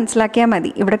മാത്രം മനസ്സിലാക്കിയാൽ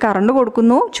മതി. ഇവിടെ കറണ്ട്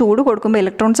കൊടുക്കുന്നു, ചൂട് കൊടുക്കുമ്പോൾ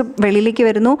ഇലക്ട്രോൺസ് വെളിയിലേക്ക്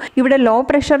വരുന്നു. ഇവിടെ ലോ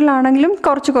പ്രഷറിലാണെങ്കിലും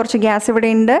കുറച്ച് ഗ്യാസ്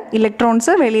ഇവിടെ ഉണ്ട്.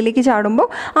 ഇലക്ട്രോൺസ് വെളിയിലേക്ക് ചാടുമ്പോൾ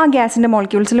ആ ഗ്യാസിൻ്റെ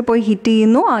മോളിക്യൂൾസിൽ പോയി ഹിറ്റ്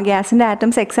ചെയ്യുന്നു. ആ ഗ്യാസിൻ്റെ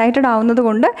ആറ്റംസ് എക്സൈറ്റഡ് ആവുന്നത്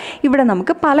കൊണ്ട് ഇവിടെ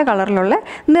നമുക്ക് പല കളറിലുള്ള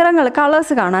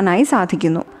കളേഴ്സ് കാണാനായി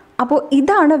സാധിക്കുന്നു. അപ്പോൾ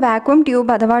ഇതാണ് വാക്വം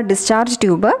ട്യൂബ് അഥവാ ഡിസ്ചാർജ്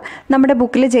ട്യൂബ്. നമ്മുടെ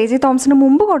ബുക്കിൽ JJ തോംസന്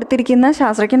മുമ്പ് കൊടുത്തിരിക്കുന്ന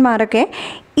ശാസ്ത്രജ്ഞന്മാരൊക്കെ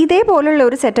ഇതേപോലുള്ള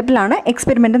ഒരു സെറ്റപ്പിലാണ്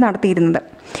എക്സ്പെരിമെൻ്റ് നടത്തിയിരുന്നത്.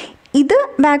 ഇത്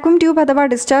വാക്വം ട്യൂബ് അഥവാ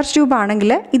ഡിസ്ചാർജ് ട്യൂബ്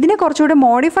ആണെങ്കിൽ ഇതിനെ കുറച്ചുകൂടെ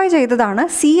മോഡിഫൈ ചെയ്തതാണ്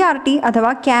CRT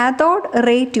അഥവാ കാത്തോഡ്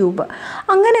റേ ട്യൂബ്.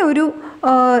 അങ്ങനെ ഒരു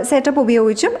സെറ്റപ്പ്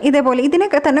ഉപയോഗിച്ചും ഇതേപോലെ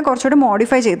ഇതിനൊക്കെ തന്നെ കുറച്ചുകൂടെ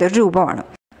മോഡിഫൈ ചെയ്തൊരു രൂപമാണ്.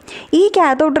 ഈ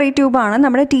കാത്തോഡ് റേ ട്യൂബാണ്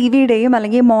നമ്മുടെ TVയുടെയും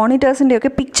അല്ലെങ്കിൽ മോണിറ്റേഴ്സിൻ്റെയൊക്കെ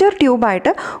പിക്ചർ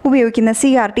ട്യൂബായിട്ട് ഉപയോഗിക്കുന്ന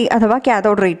CRT അഥവാ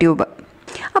കാത്തോഡ് റേ ട്യൂബ്.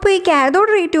 അപ്പോൾ ഈ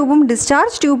കാത്തോഡ് റേ ട്യൂബും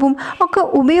ഡിസ്ചാർജ് ട്യൂബും ഒക്കെ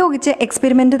ഉപയോഗിച്ച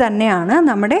എക്സ്പെരിമെൻ്റ് തന്നെയാണ്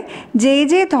നമ്മുടെ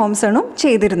JJ തോംസണും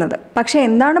ചെയ്തിരുന്നത്. പക്ഷേ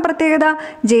എന്താണ് പ്രത്യേകത?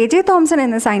 JJ തോംസൺ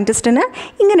എന്ന സയൻറ്റിസ്റ്റിന്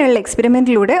ഇങ്ങനെയുള്ള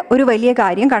എക്സ്പെരിമെൻറ്റിലൂടെ ഒരു വലിയ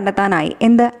കാര്യം കണ്ടെത്താനായി.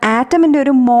 എന്ത്? ആറ്റമിൻ്റെ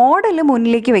ഒരു മോഡൽ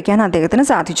മുന്നിലേക്ക് വയ്ക്കാൻ അദ്ദേഹത്തിന്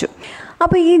സാധിച്ചു.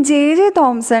 അപ്പോൾ ഈ JJ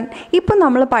തോംസൺ ഇപ്പം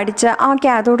നമ്മൾ പഠിച്ച ആ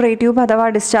കാത്തോഡ് റേ ട്യൂബ് അഥവാ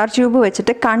ഡിസ്ചാർജ് ട്യൂബ്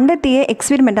വെച്ചിട്ട് കണ്ടെത്തിയ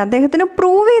എക്സ്പെരിമെൻറ്റ് അദ്ദേഹത്തിന്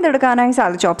പ്രൂവ് ചെയ്തെടുക്കാനായി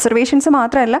സാധിച്ചു. ഒബ്സർവേഷൻസ്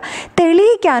മാത്രമല്ല,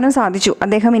 തെളിയിക്കാനും സാധിച്ചു.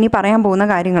 അദ്ദേഹം ഇനി പറയാൻ പോകുന്ന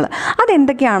കാര്യങ്ങൾ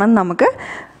അതെന്തൊക്കെയാണെന്ന് നമുക്ക്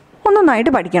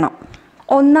ഒന്നൊന്നായിട്ട് പഠിക്കണം.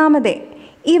 ഒന്നാമതേ,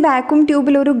 ഈ വാക്വം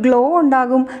ട്യൂബിൽ ഒരു ഗ്ലോ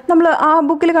ഉണ്ടാകും. നമ്മൾ ആ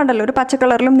ബുക്കിൽ കണ്ടല്ലോ, ഒരു പച്ച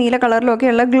കളറിലും നീല കളറിലും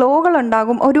ഒക്കെയുള്ള ഗ്ലോകൾ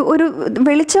ഉണ്ടാകും, ഒരു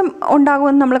വെളിച്ചം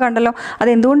ഉണ്ടാകുമെന്ന് നമ്മൾ കണ്ടല്ലോ.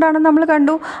 അതെന്തുകൊണ്ടാണെന്ന് നമ്മൾ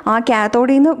കണ്ടു. ആ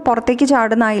കാത്തോഡിൽ നിന്ന് പുറത്തേക്ക്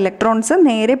ചാടുന്ന ആ ഇലക്ട്രോൺസ്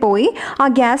നേരെ പോയി ആ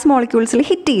ഗ്യാസ് മോളിക്യൂൾസിൽ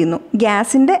ഹിറ്റ് ചെയ്യുന്നു.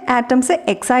 ഗ്യാസിൻ്റെ ആറ്റംസ്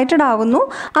എക്സൈറ്റഡ് ആകുന്നു.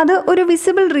 അത് ഒരു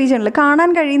വിസിബിൾ റീജിയനിൽ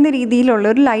കാണാൻ കഴിയുന്ന രീതിയിലുള്ള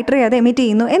ഒരു ലൈറ്റ് റേ അത് എമിറ്റ്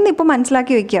ചെയ്യുന്നു എന്നിപ്പോൾ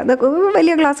മനസ്സിലാക്കി വയ്ക്കുക. അത്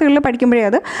വലിയ ക്ലാസ്സുകളിൽ പഠിക്കുമ്പോഴേ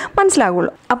അത്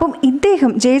മനസ്സിലാകുള്ളൂ. അപ്പം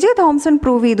ഇദ്ദേഹം JJ തോംസൺ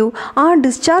പ്രൂവ് ചെയ്തു ആ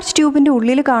ഡിസ്ചാർജ് ട്യൂബിൻ്റെ ഉള്ളിൽ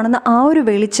കാണുന്ന ആ ഒരു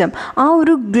വെളിച്ചം, ആ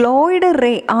ഒരു ഗ്ലോയുടെ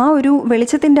റേ, ആ ഒരു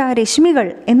വെളിച്ചത്തിൻ്റെ ആ രശ്മികൾ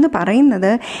എന്ന് പറയുന്നത്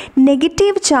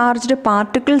നെഗറ്റീവ് ചാർജ്ഡ്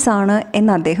പാർട്ടിക്കിൾസ് ആണ്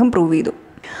എന്ന് അദ്ദേഹം പ്രൂവ് ചെയ്തു.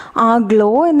 ആ ഗ്ലോ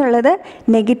എന്നുള്ളത്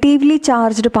നെഗറ്റീവ്ലി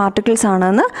ചാർജ്ഡ് പാർട്ടിക്കിൾസ്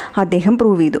ആണെന്ന് അദ്ദേഹം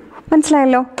പ്രൂവ് ചെയ്തു.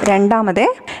 മനസ്സിലായല്ലോ?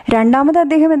 രണ്ടാമത്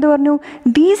അദ്ദേഹം എന്ത് പറഞ്ഞു?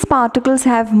 These particles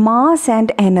have mass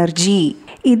and energy.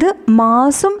 ഇത്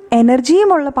മാസും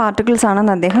എനർജിയുമുള്ള പാർട്ടിക്കിൾസ്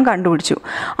ആണെന്ന് അദ്ദേഹം കണ്ടുപിടിച്ചു.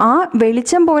 ആ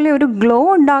വെളിച്ചം പോലെ ഒരു ഗ്ലോ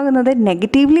ഉണ്ടാകുന്നത്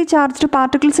നെഗറ്റീവ്ലി ചാർജ്ഡ്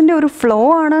പാർട്ടിക്കിൾസിൻ്റെ ഒരു ഫ്ലോ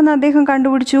ആണെന്ന് അദ്ദേഹം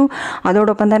കണ്ടുപിടിച്ചു.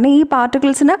 അതോടൊപ്പം തന്നെ ഈ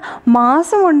പാർട്ടിക്കിൾസിന്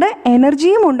മാസും ഉണ്ട്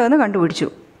എനർജിയും ഉണ്ടെന്ന് കണ്ടുപിടിച്ചു.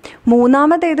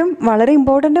 മൂന്നാമത്തേതും വളരെ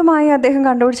ഇമ്പോർട്ടൻറ്റുമായി അദ്ദേഹം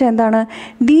കണ്ടുപിടിച്ച എന്താണ്?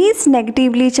 These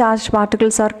negatively charged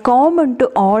particles are common to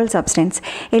all substance.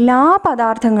 എല്ലാ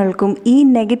പദാർത്ഥങ്ങൾക്കും ഈ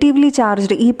നെഗറ്റീവ്ലി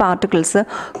ചാർജ്ഡ് ഈ പാർട്ടിക്കിൾസ്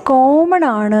കോമൺ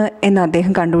ആണ് എന്ന്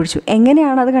അദ്ദേഹം കണ്ടുപിടിച്ചു.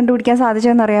 എങ്ങനെയാണ് അത് കണ്ടുപിടിക്കാൻ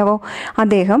സാധിച്ചതെന്ന് അറിയാവോ?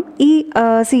 അദ്ദേഹം ഈ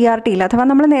CRTയിൽ അഥവാ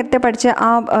നമ്മൾ നേരത്തെ പഠിച്ച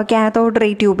ആ കാത്തോഡ്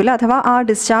റേ ട്യൂബിൽ അഥവാ ആ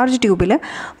ഡിസ്ചാർജ് ട്യൂബിൽ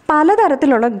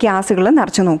പലതരത്തിലുള്ള ഗ്യാസുകൾ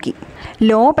നിറച്ചു നോക്കി.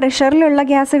 ലോ പ്രഷറിലുള്ള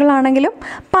ഗ്യാസുകളാണെങ്കിലും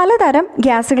പലതരം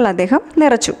ഗ്യാസുകൾ അദ്ദേഹം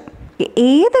നിറച്ചു.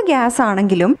 ഏത് ഗ്യാസ്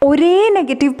ആണെങ്കിലും ഒരേ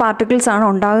നെഗറ്റീവ് പാർട്ടിക്കിൾസ് ആണ്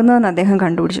ഉണ്ടാകുന്നതെന്ന് അദ്ദേഹം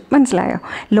കണ്ടുപിടിച്ചു. മനസ്സിലായോ?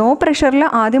 ലോ പ്രഷറിൽ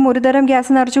ആദ്യം ഒരു തരം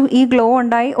ഗ്യാസ് നിറച്ചു, ഈ ഗ്ലോ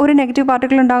ഉണ്ടായി, ഒരു നെഗറ്റീവ്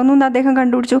പാർട്ടിക്കിൾ ഉണ്ടാകുന്നു എന്ന് അദ്ദേഹം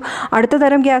കണ്ടുപിടിച്ചു. അടുത്ത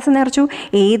തരം ഗ്യാസ് നിറച്ചു,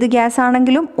 ഏത് ഗ്യാസ്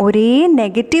ആണെങ്കിലും ഒരേ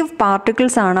നെഗറ്റീവ്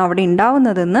പാർട്ടിക്കിൾസ് ആണ് അവിടെ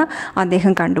ഉണ്ടാവുന്നതെന്ന്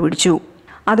അദ്ദേഹം കണ്ടുപിടിച്ചു.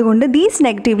 അതുകൊണ്ട് these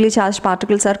negatively charged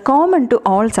particles are common to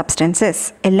all substances.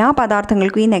 എല്ലാ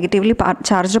പദാർത്ഥങ്ങൾക്കും ഈ നെഗറ്റീവ്ലി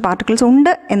ചാർജ്ഡ് പാർട്ടിക്കിൾസ്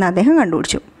ഉണ്ട് എന്ന് അദ്ദേഹം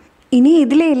കണ്ടുപിടിച്ചു. ഇനി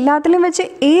ഇതിലെ എല്ലാത്തിലും വെച്ച്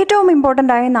ഏറ്റവും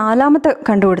ഇമ്പോർട്ടൻ്റ് ആയ നാലാമത്തെ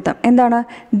കണ്ടുപിടുത്തം എന്താണ്?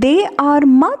 They are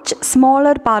much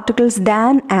smaller particles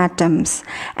than atoms.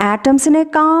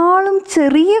 ആറ്റംസിനേക്കാളും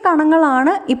ചെറിയ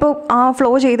കണങ്ങളാണ് ഇപ്പോൾ ആ ഫ്ലോ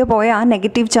ചെയ്ത് പോയ ആ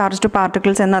നെഗറ്റീവ് ചാർജ്ഡ്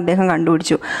പാർട്ടിക്കിൾസ് എന്ന് അദ്ദേഹം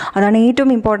കണ്ടുപിടിച്ചു. അതാണ്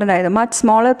ഏറ്റവും ഇമ്പോർട്ടൻ്റ് ആയത്, much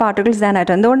smaller particles than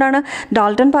atom. എന്തുകൊണ്ടാണ്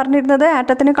ഡാൾട്ടൺ പറഞ്ഞിരുന്നത്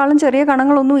ആറ്റത്തിനേക്കാളും ചെറിയ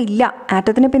കണങ്ങളൊന്നും ഇല്ല,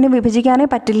 ആറ്റത്തിന് പിന്നെ വിഭജിക്കാനേ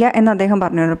പറ്റില്ല എന്ന് അദ്ദേഹം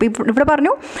പറഞ്ഞിരുന്നു. അപ്പോൾ ഇവിടെ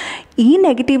പറഞ്ഞു ഈ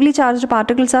negatively charged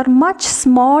particles are much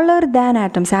smaller than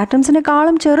atoms.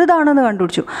 ആറ്റംസിനേക്കാളും ചെറുതാണെന്ന്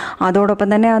കണ്ടുപിടിച്ചു. അതോടൊപ്പം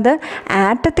തന്നെ അത്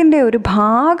ആറ്റത്തിൻ്റെ ഒരു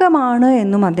ഭാഗമാണ്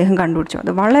എന്നും അദ്ദേഹം കണ്ടുപിടിച്ചു.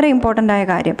 അത് വളരെ ഇമ്പോർട്ടൻ്റ് ആയ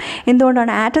കാര്യം.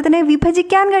 എന്തുകൊണ്ടാണ്? ആറ്റത്തിനെ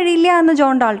വിഭജിക്കാൻ കഴിയില്ല എന്ന്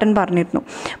ജോൺ ഡാൾട്ടൺ പറഞ്ഞിരുന്നു.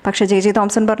 പക്ഷേ JJ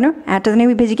തോംസൺ പറഞ്ഞു ആറ്റത്തിനെ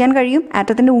വിഭജിക്കാൻ കഴിയും,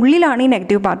 ആറ്റത്തിൻ്റെ ഉള്ളിലാണ് ഈ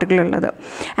നെഗറ്റീവ് പാർട്ടിക്കിൾ ഉള്ളത്.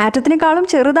 ആറ്റത്തിനേക്കാളും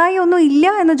ചെറുതായി ഒന്നും ഇല്ല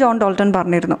എന്ന് ജോൺ ഡാൾട്ടൺ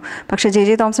പറഞ്ഞിരുന്നു. പക്ഷേ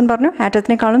JJ തോംസൺ പറഞ്ഞു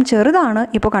ആറ്റത്തിനേക്കാളും ചെറുതാണ്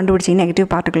ഇപ്പോൾ കണ്ടുപിടിച്ച ഈ നെഗറ്റീവ്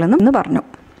പാർട്ടിക്കിൾ എന്ന് പറഞ്ഞു.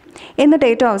 എന്നിട്ട്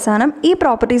ഏറ്റവും അവസാനം ഈ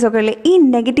പ്രോപ്പർട്ടീസൊക്കെ ഉള്ള ഈ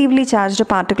നെഗറ്റീവ്ലി ചാർജ്ഡ്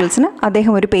പാർട്ടിക്കിൾസിന്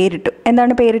അദ്ദേഹം ഒരു പേരിട്ടു.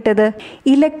 എന്താണ് പേരിട്ടത്?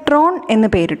 ഇലക്ട്രോൺ എന്ന്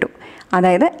പേരിട്ടു.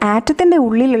 അതായത് ആറ്റത്തിൻ്റെ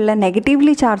ഉള്ളിലുള്ള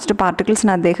നെഗറ്റീവ്ലി ചാർജ്ഡ്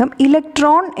പാർട്ടിക്കിൾസിന് അദ്ദേഹം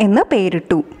ഇലക്ട്രോൺ എന്ന്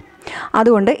പേരിട്ടു.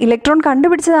 അതുകൊണ്ട് ഇലക്ട്രോൺ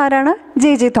കണ്ടുപിടിച്ചത് ആരാണ്?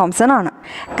 JJ തോംസൺ ആണ്.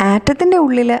 ആറ്റത്തിൻ്റെ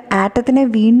ഉള്ളിൽ ആറ്റത്തിനെ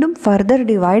വീണ്ടും ഫർദർ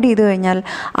ഡിവൈഡ് ചെയ്ത് കഴിഞ്ഞാൽ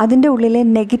അതിൻ്റെ ഉള്ളിലെ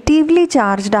നെഗറ്റീവ്ലി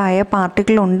ചാർജ്ഡ് ആയ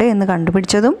പാർട്ടിക്കിൾ ഉണ്ട് എന്ന്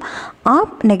കണ്ടുപിടിച്ചതും ആ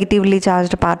നെഗറ്റീവ്ലി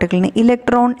ചാർജ്ഡ് പാർട്ടിക്കിളിന്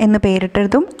ഇലക്ട്രോൺ എന്ന്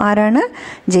പേരിട്ടതും ആരാണ്?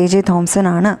 JJ തോംസൺ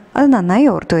ആണ്. അത് നന്നായി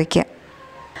ഓർത്തു വയ്ക്കുക.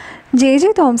 JJ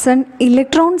തോംസൺ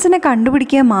ഇലക്ട്രോൺസിനെ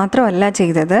കണ്ടുപിടിക്കുക മാത്രമല്ല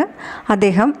ചെയ്തത്,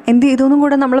 അദ്ദേഹം എന്ത് ചെയ്തു എന്നും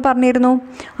കൂടെ നമ്മൾ പറഞ്ഞിരുന്നു.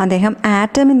 അദ്ദേഹം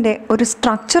ആറ്റമിൻ്റെ ഒരു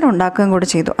സ്ട്രക്ചർ ഉണ്ടാക്കുകയും കൂടെ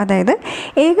ചെയ്തു. അതായത്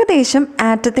ഏകദേശം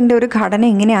ആറ്റത്തിൻ്റെ ഒരു ഘടന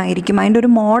എങ്ങനെ ആയിരിക്കും, അതിൻ്റെ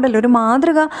ഒരു മോഡൽ, ഒരു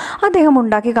മാതൃക അദ്ദേഹം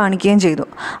ഉണ്ടാക്കി കാണിക്കുകയും ചെയ്തു.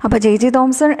 അപ്പോൾ JJ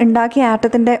തോംസൺ ഉണ്ടാക്കിയ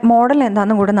ആറ്റത്തിൻ്റെ മോഡൽ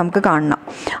എന്താണെന്നും കൂടെ നമുക്ക് കാണണം.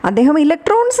 അദ്ദേഹം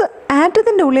ഇലക്ട്രോൺസ്,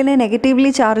 ആറ്റത്തിൻ്റെ ഉള്ളിലെ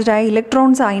നെഗറ്റീവ്ലി ചാർജായ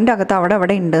ഇലക്ട്രോൺസ് അതിൻ്റെ അകത്ത്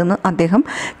അവിടെ ഉണ്ടെന്ന് അദ്ദേഹം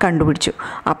കണ്ടുപിടിച്ചു.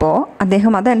 അപ്പോൾ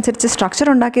അദ്ദേഹം അതനുസരിച്ച് സ്ട്രക്ചർ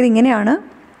ഉണ്ടാക്കിയത് ഇങ്ങനെയാണ്.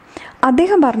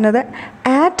 അദ്ദേഹം പറഞ്ഞത്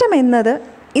ആറ്റം എന്നത്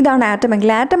ഇതാണ് ആറ്റമെങ്കിൽ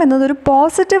ആറ്റം എന്നത് ഒരു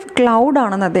പോസിറ്റീവ്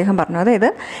ക്ലൗഡാണെന്ന് അദ്ദേഹം പറഞ്ഞു. അതായത്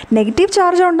നെഗറ്റീവ്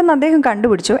ചാർജ് ഉണ്ടെന്ന് അദ്ദേഹം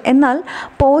കണ്ടുപിടിച്ചു, എന്നാൽ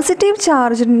പോസിറ്റീവ്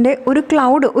ചാർജിൻ്റെ ഒരു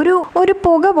ക്ലൗഡ്, ഒരു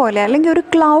പുക പോലെ അല്ലെങ്കിൽ ഒരു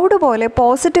ക്ലൗഡ് പോലെ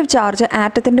പോസിറ്റീവ് ചാർജ്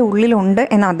ആറ്റത്തിൻ്റെ ഉള്ളിലുണ്ട്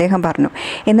എന്ന് അദ്ദേഹം പറഞ്ഞു.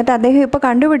 എന്നിട്ട് അദ്ദേഹം ഇപ്പോൾ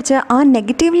കണ്ടുപിടിച്ച ആ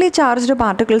നെഗറ്റീവ്ലി ചാർജ്ഡ്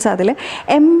പാർട്ടിക്കിൾസ് അതിൽ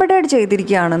എംബഡഡ്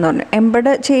ചെയ്തിരിക്കുകയാണെന്ന് പറഞ്ഞു.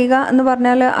 എംബഡ് ചെയ്യുക എന്ന്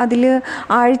പറഞ്ഞാൽ അതിൽ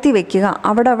ആഴ്ത്തി വയ്ക്കുക,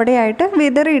 അവിടെയായിട്ട്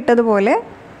വിതറിയിട്ടതുപോലെ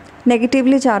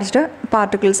നെഗറ്റീവ്ലി ചാർജ്ഡ്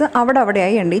പാർട്ടിക്കിൾസ്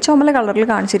അവിടെയായി ഉണ്ട്. ഈ ചുമല കളറിൽ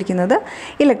കാണിച്ചിരിക്കുന്നത്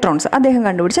ഇലക്ട്രോൺസ്, അദ്ദേഹം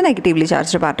കണ്ടുപിടിച്ച നെഗറ്റീവ്ലി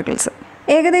ചാർജ്ഡ് പാർട്ടിക്കിൾസ്.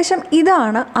 ഏകദേശം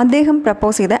ഇതാണ് അദ്ദേഹം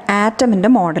പ്രപ്പോസ് ചെയ്ത ആറ്റമിൻ്റെ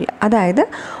മോഡൽ. അതായത്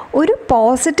ഒരു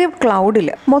പോസിറ്റീവ് ക്ലൗഡിൽ,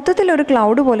 മൊത്തത്തിൽ ഒരു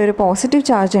ക്ലൗഡ് പോലെ ഒരു പോസിറ്റീവ്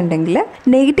ചാർജ് ഉണ്ടെങ്കിൽ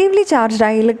നെഗറ്റീവ്ലി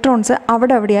ചാർജ്ഡായ ഇലക്ട്രോൺസ്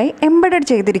അവിടെയായി എംബഡഡ്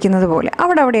ചെയ്തിരിക്കുന്നത് പോലെ,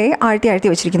 അവിടെയായി ആഴ്ത്തി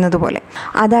വെച്ചിരിക്കുന്നത് പോലെ.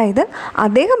 അതായത്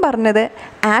അദ്ദേഹം പറഞ്ഞത്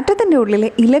ആറ്റത്തിൻ്റെ ഉള്ളിൽ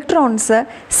electrons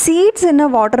seeds in A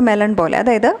water melon പോലെ,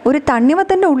 അതായത് ഒരു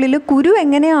തണ്ണിമത്തൻ്റെ ഉള്ളിൽ കുരു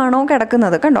എങ്ങനെയാണോ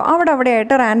കിടക്കുന്നത്, കണ്ടോ,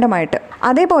 അവിടെയായിട്ട് റാൻഡമായിട്ട്,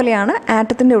 അതേപോലെയാണ്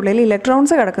ആറ്റത്തിൻ്റെ ഉള്ളിൽ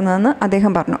ഇലക്ട്രോൺസ് കിടക്കുന്നതെന്ന്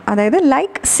അദ്ദേഹം പറഞ്ഞു. അതായത്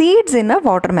like seeds in A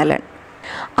water melon.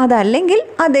 അതല്ലെങ്കിൽ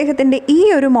അദ്ദേഹത്തിൻ്റെ ഈ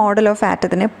ഒരു model of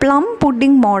ആറ്റത്തിനെ plum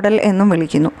pudding model എന്നും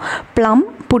വിളിക്കുന്നു. പ്ലം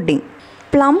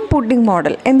പുഡിംഗ്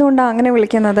മോഡൽ എന്തുകൊണ്ടാണ് അങ്ങനെ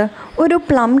വിളിക്കുന്നത്? ഒരു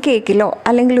പ്ലം കേക്കിലോ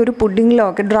അല്ലെങ്കിൽ ഒരു പുഡിങ്ങിലോ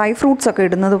ഒക്കെ ഡ്രൈ ഫ്രൂട്ട്സ് ഒക്കെ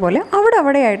ഇടുന്നത് പോലെ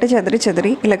അവിടെയായിട്ട്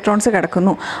ചെതറി ഇലക്ട്രോൺസ്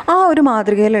കിടക്കുന്നു. ആ ഒരു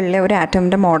മാതൃകയിലുള്ള ഒരു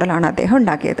ആറ്റമിൻ്റെ മോഡലാണ് അദ്ദേഹം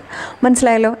ഉണ്ടാക്കിയത്.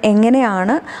 മനസ്സിലായല്ലോ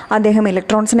എങ്ങനെയാണ് അദ്ദേഹം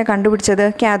ഇലക്ട്രോൺസിനെ കണ്ടുപിടിച്ചത്?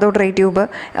 കാഥോഡ് റേ ട്യൂബ്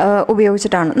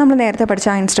ഉപയോഗിച്ചിട്ടാണ്, നമ്മൾ നേരത്തെ പഠിച്ച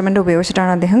ആ ഇൻസ്ട്രുമെൻ്റ്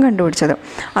ഉപയോഗിച്ചിട്ടാണ് അദ്ദേഹം കണ്ടുപിടിച്ചത്.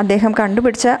 അദ്ദേഹം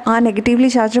കണ്ടുപിടിച്ച ആ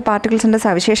നെഗറ്റീവ്ലി ചാർജ്ഡ് പാർട്ടിക്കിൾസിൻ്റെ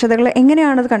സവിശേഷതകൾ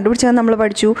എങ്ങനെയാണത് കണ്ടുപിടിച്ചതെന്ന് നമ്മൾ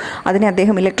പഠിച്ചു. അതിനെ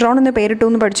അദ്ദേഹം ഇലക്ട്രോൺ എന്ന് പേരിട്ടു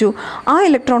എന്ന് പഠിച്ചു. ആ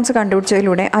ഇലക്ട്രോൺസ്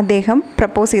കണ്ടുപിടിച്ചതിലൂടെ അദ്ദേഹം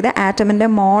പ്രപ്പോസ് ചെയ്ത ആറ്റമിൻ്റെ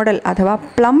മോഡൽ അഥവാ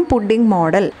plum pudding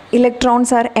model.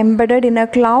 Electrons are embedded in A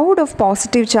cloud of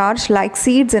positive charge like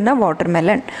seeds in A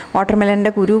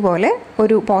വാട്ടർമെലൻ്റെ കുരു പോലെ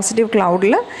ഒരു പോസിറ്റീവ്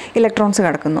ക്ലൗഡിൽ ഇലക്ട്രോൺസ്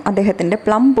കിടക്കുന്നു. അദ്ദേഹത്തിൻ്റെ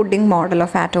പ്ലം പുഡിംഗ് മോഡൽ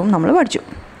ഓഫ് ആറ്റവും നമ്മൾ പഠിച്ചു.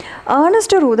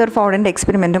 ഏർണസ്റ്റ് റൂദർഫോർഡിൻ്റെ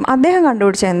എക്സ്പെരിമെൻറ്റും അദ്ദേഹം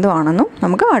കണ്ടുപിടിച്ച എന്തോ ആണെന്നും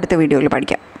നമുക്ക് അടുത്ത വീഡിയോയിൽ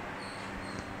പഠിക്കാം.